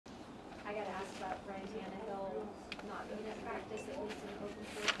that Ryan Tannehill not being at practice, at least in the open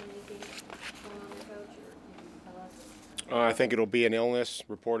field? Anything going on, Coach, or can you tell us? I think it'll be an illness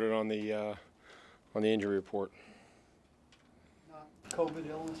reported on the injury report. Not COVID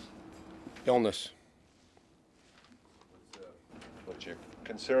illness? Illness. What's your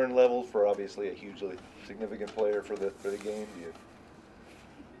concern level for obviously a hugely significant player for the game? Do you?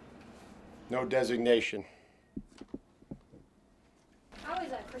 No designation. How is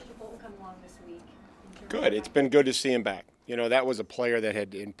that Christian Fulton come along this week? Good. It's been good to see him back. You know, that was a player that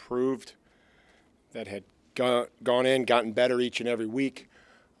had improved, that had gone in, gotten better each and every week,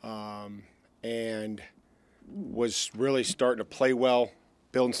 and was really starting to play well,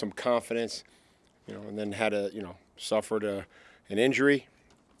 building some confidence, you know, and then had suffered an injury,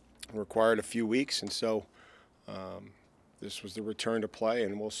 required a few weeks, and so this was the return to play,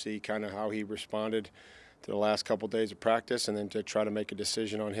 and we'll see kind of how he responded to the last couple of days of practice, and then to try to make a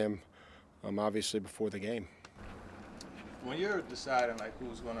decision on him, obviously before the game. When you're deciding like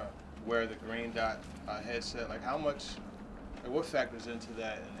who's gonna wear the green dot headset, like how much, like what factors into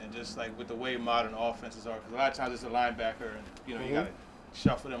that, and just like with the way modern offenses are, because a lot of times it's a linebacker, and you know you gotta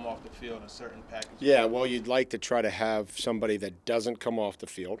shuffle them off the field in certain packages. Yeah, well, you'd like to try to have somebody that doesn't come off the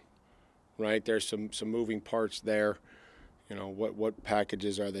field, right? There's some moving parts there. You know, what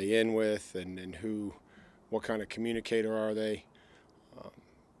packages are they in with, and what kind of communicator are they?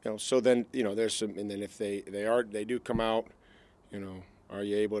 You know, so then, you know, there's some, and then if they do come out, you know, are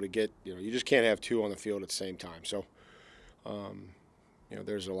you able to get, you know, you just can't have two on the field at the same time. So, you know,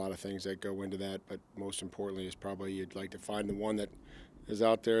 there's a lot of things that go into that, but most importantly is probably you'd like to find the one that is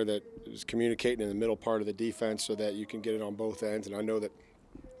out there that is communicating in the middle part of the defense so that you can get it on both ends. And I know that,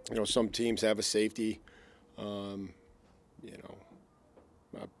 you know, some teams have a safety. You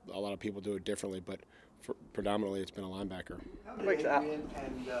know, a lot of people do it differently, but predominantly it's been a linebacker. How did Adrian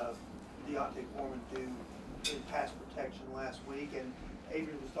and Deontay Foreman do in pass protection last week? And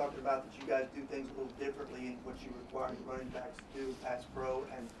Adrian was talking about that you guys do things a little differently in what you require running backs to do, pass pro,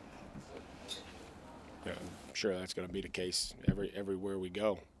 and yeah, I'm sure that's going to be the case everywhere we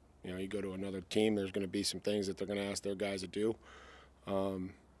go. You know, you go to another team, there's going to be some things that they're going to ask their guys to do,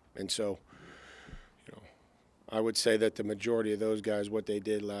 and so, you know, I would say that the majority of those guys, what they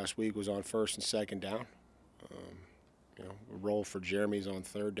did last week was on first and second down. You know, a role for Jeremy's on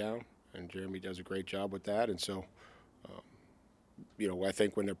third down, and Jeremy does a great job with that. And so, you know, I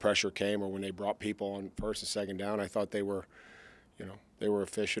think when the pressure came or when they brought people on first and second down, I thought they were, you know, they were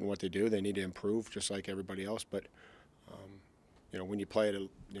efficient in what they do. They need to improve just like everybody else. But, you know, when you play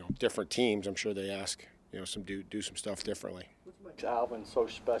at different teams, I'm sure they ask, you know, do some stuff differently. What makes Alvin so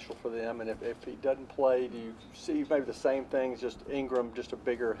special for them? And if he doesn't play, do you see maybe the same things, just Ingram, just a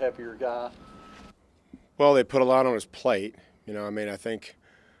bigger, heavier guy? Well, they put a lot on his plate. You know, I mean, I think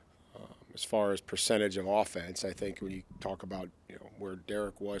as far as percentage of offense, I think when you talk about, you know, where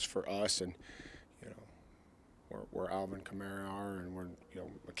Derek was for us and, you know, where Alvin Kamara are and where, you know,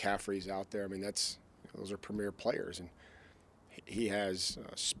 McCaffrey's out there, I mean, those are premier players. And he has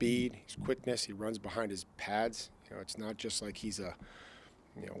speed, he's quickness, he runs behind his pads. You know, it's not just like he's a,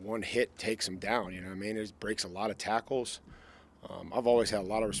 you know, one hit takes him down. You know what I mean? He breaks a lot of tackles. I've always had a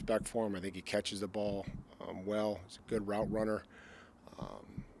lot of respect for him. I think he catches the ball well. He's a good route runner.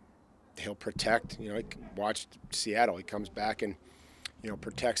 He'll protect. You know, watch Seattle. He comes back and, you know,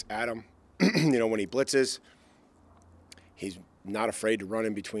 protects Adam. You know, when he blitzes, he's not afraid to run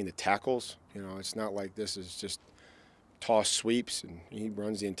in between the tackles. You know, it's not like this is just toss sweeps, and he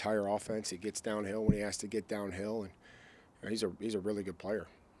runs the entire offense. He gets downhill when he has to get downhill, and you know, he's a really good player.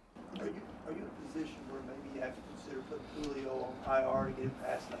 Are you in a position where maybe you have to consider putting Julio on IR to get him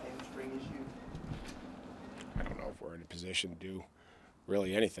past the hamstring issue? I don't know if we're in a position to do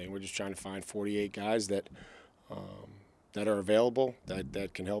really anything. We're just trying to find 48 guys that are available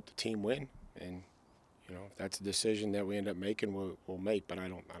that can help the team win, and you know, if that's a decision that we end up making, we'll make. But I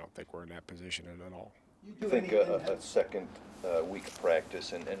don't think we're in that position at all. You think a second week of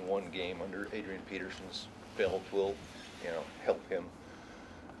practice and one game under Adrian Peterson's belt will, you know, help him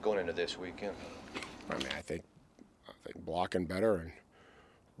going into this weekend? I mean, I think blocking better and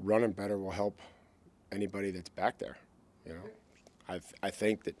running better will help anybody that's back there. You know, I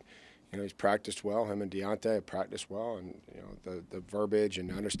think that, you know, he's practiced well. Him and Deontay have practiced well, and you know, the verbiage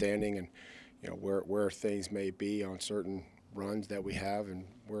and understanding, and you know, where things may be on certain runs that we have, and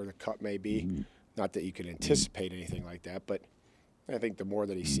where the cut may be. Not that you can anticipate anything like that, but I think the more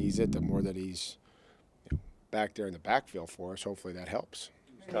that he sees it, the more that he's, you know, back there in the backfield for us, hopefully that helps.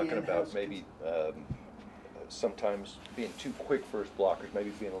 Talking about maybe sometimes being too quick first blockers,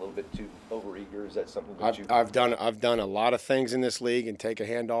 maybe being a little bit too overeager? Is that something that I've done a lot of things in this league, and take a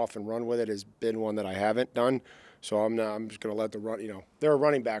handoff and run with it has been one that I haven't done. So I'm just going to let the run. There are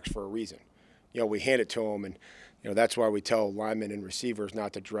running backs for a reason. We hand it to them, and that's why we tell linemen and receivers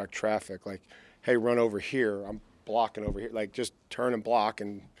not to direct traffic. Like, hey, run over here. I'm blocking over here. Like, just turn and block,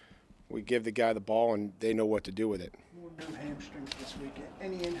 and we give the guy the ball, and they know what to do with it. More new hamstrings this week.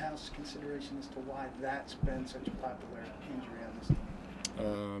 Any in-house consideration as to why that's been such a popular injury on this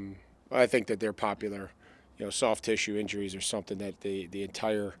team? I think that they're popular. Soft tissue injuries are something that the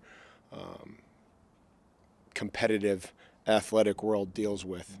entire competitive athletic world deals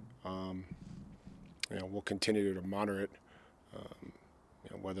with. We'll continue to monitor it,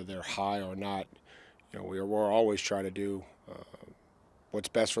 whether they're high or not. We're always trying to do what's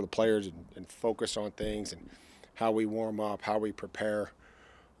best for the players and focus on things and how we warm up, how we prepare.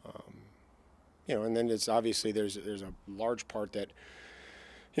 And then it's obviously there's a large part that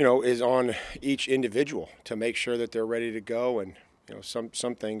is on each individual to make sure that they're ready to go. And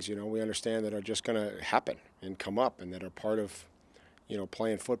some things we understand that are just going to happen and come up and that are part of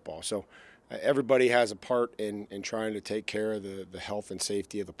playing football. So everybody has a part in trying to take care of the health and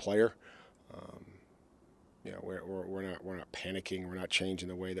safety of the player. We're not panicking. We're not changing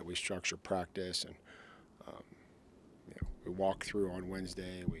the way that we structure practice. And we walk through on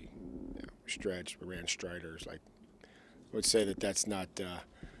Wednesday. We stretched. We ran striders. Like, I would say that that's not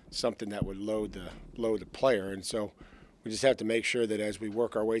something that would load the player. And so we just have to make sure that as we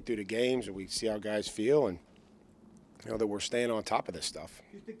work our way through the games and we see how guys feel, and that we're staying on top of this stuff.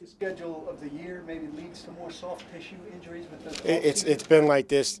 Do you think the schedule of the year maybe leads to more soft tissue injuries with the? It's been like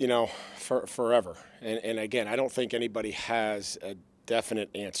this, for forever. And again, I don't think anybody has a definite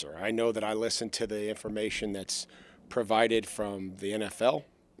answer. I know that I listen to the information that's provided from the NFL.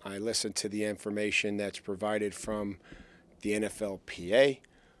 I listen to the information that's provided from the NFLPA,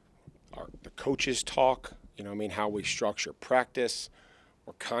 the coaches talk. How we structure practice.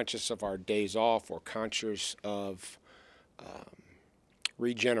 We're conscious of our days off. We're conscious of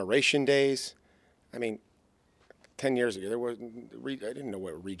regeneration days. 10 years ago, I didn't know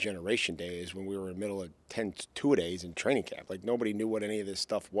what regeneration day is when we were in the middle of 10 two-a-days in training camp. Like, nobody knew what any of this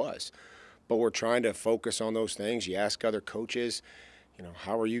stuff was. But we're trying to focus on those things. You ask other coaches,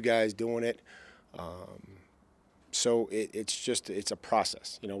 how are you guys doing it? So it's a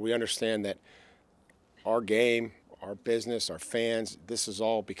process. We understand that our game, our business, our fans, this is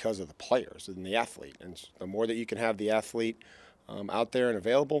all because of the players and the athlete. And the more that you can have the athlete out there and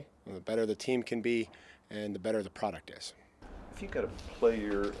available, the better the team can be and the better the product is. If you've got a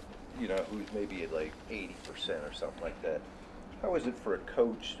player, who's maybe at like 80% or something like that, how is it for a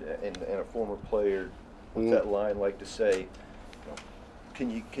coach and a former player, what's that line like to say, can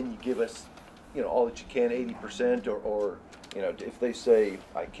you give us, all that you can, 80%, or if they say,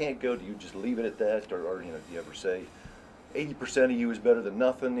 I can't go, do you just leave it at that? Or do you ever say, 80% of you is better than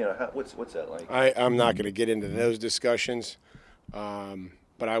nothing? What's that like? I'm not going to get into those discussions,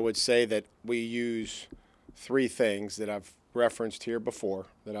 but I would say that we use three things that I've referenced here before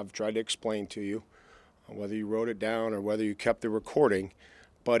that I've tried to explain to you, whether you wrote it down or whether you kept the recording.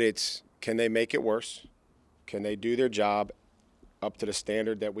 But it's, can they make it worse? Can they do their job up to the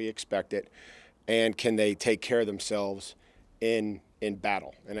standard that we expect it? And can they take care of themselves in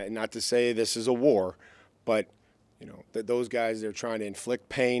battle? And not to say this is a war, but those guys, they're trying to inflict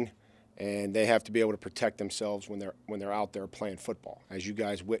pain, and they have to be able to protect themselves when they're out there playing football, as you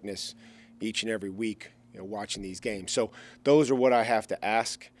guys witness each and every week, watching these games. So those are what I have to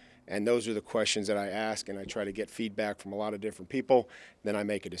ask, and those are the questions that I ask, and I try to get feedback from a lot of different people. Then I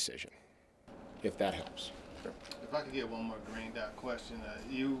make a decision, if that helps. If I could get one more green dot question,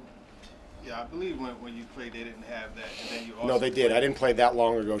 I believe when you played, they didn't have that, and then you also. No, they did. I didn't play that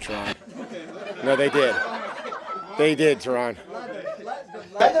long ago, Teron. No, they did. They did, Teron.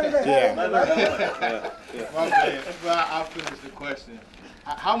 Yeah. Well, I'll finish the question.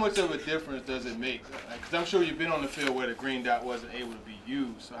 How much of a difference does it make? Because I'm sure you've been on the field where the green dot wasn't able to be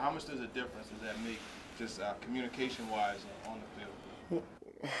used. So how much does a difference does that make, just communication-wise on the field?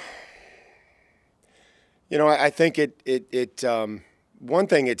 I think it one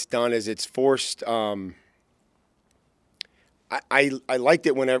thing it's done is it's forced. I liked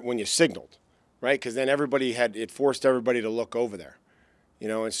it when you signaled, right? Because then it forced everybody to look over there,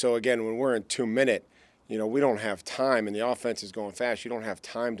 And so again, when we're in 2-minute, we don't have time, and the offense is going fast. You don't have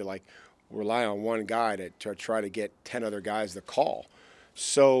time to rely on one guy to try to get 10 other guys to call.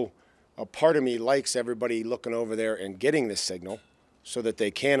 So a part of me likes everybody looking over there and getting the signal, so that they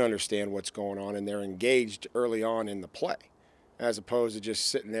can understand what's going on and they're engaged early on in the play, as opposed to just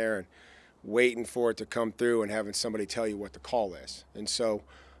sitting there and waiting for it to come through and having somebody tell you what the call is. And so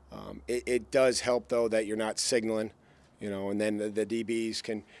it does help, though, that you're not signaling, and then the DBs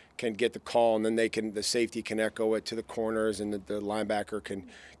can get the call, and then the safety can echo it to the corners, and the linebacker can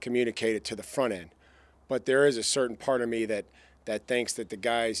communicate it to the front end. But there is a certain part of me that thinks that the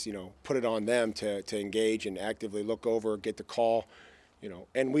guys, put it on them to engage and actively look over, get the call,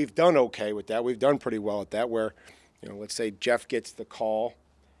 and we've done okay with that. We've done pretty well at that where, let's say Jeff gets the call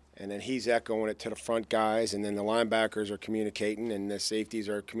and then he's echoing it to the front guys, and then the linebackers are communicating and the safeties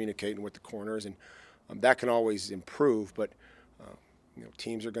are communicating with the corners, and that can always improve. But,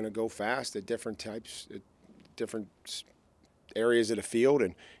 teams are going to go fast at different types, at different areas of the field,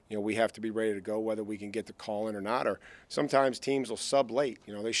 and we have to be ready to go whether we can get the call in or not. Or sometimes teams will sub late.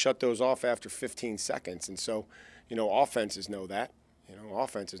 They shut those off after 15 seconds, and so offenses know that.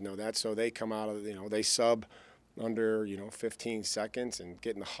 So they come out of they sub under 15 seconds and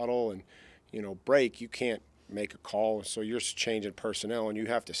get in the huddle and break. You can't make a call, so you're changing personnel and you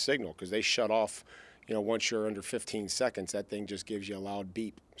have to signal because they shut off. Once you're under 15 seconds, that thing just gives you a loud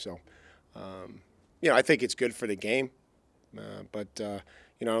beep. So I think it's good for the game. But I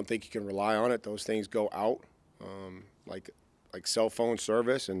don't think you can rely on it. Those things go out, like cell phone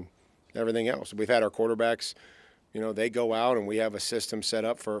service and everything else. We've had our quarterbacks, they go out, and we have a system set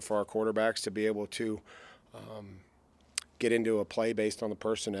up for our quarterbacks to be able to get into a play based on the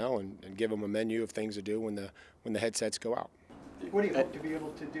personnel and give them a menu of things to do when the headsets go out. What do you hope to be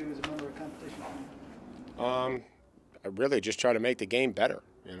able to do as a member of competition? I really just try to make the game better.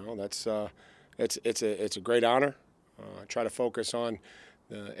 That's it's a great honor. I try to focus on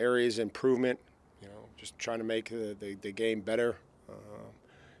the areas of improvement, just trying to make the game better,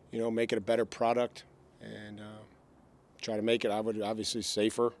 make it a better product, and try to make it obviously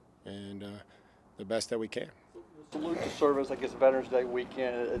safer and the best that we can. Salute to service, I guess, Veterans Day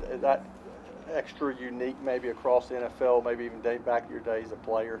weekend. Is that extra unique maybe across the NFL, maybe even date back to your days as a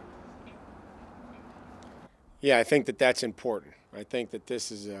player? Yeah, I think that's important. I think that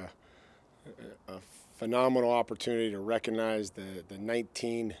this is a phenomenal opportunity to recognize the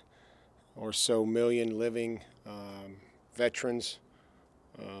 19 or so million living veterans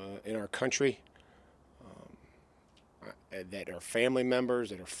in our country that are family members,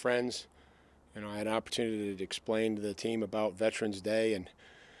 that are friends. I had an opportunity to explain to the team about Veterans Day and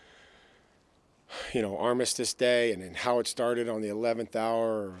Armistice Day and how it started on the 11th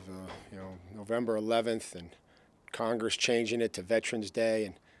hour of November 11th, and Congress changing it to Veterans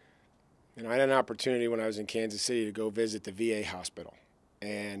Day. And I had an opportunity when I was in Kansas City to go visit the VA hospital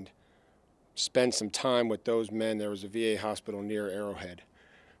and spend some time with those men. There was a VA hospital near Arrowhead.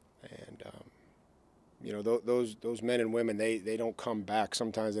 And, those men and women, they don't come back.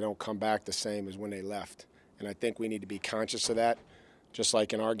 Sometimes they don't come back the same as when they left. And I think we need to be conscious of that, just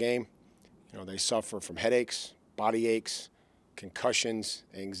like in our game. They suffer from headaches, body aches, concussions,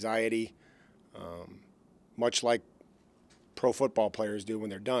 anxiety, much like pro football players do when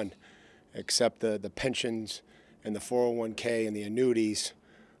they're done, except the pensions and the 401k and the annuities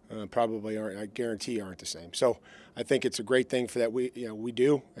probably aren't, I guarantee, aren't the same. So I think it's a great thing for that we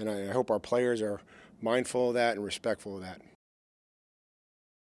do, and I hope our players are mindful of that and respectful of that.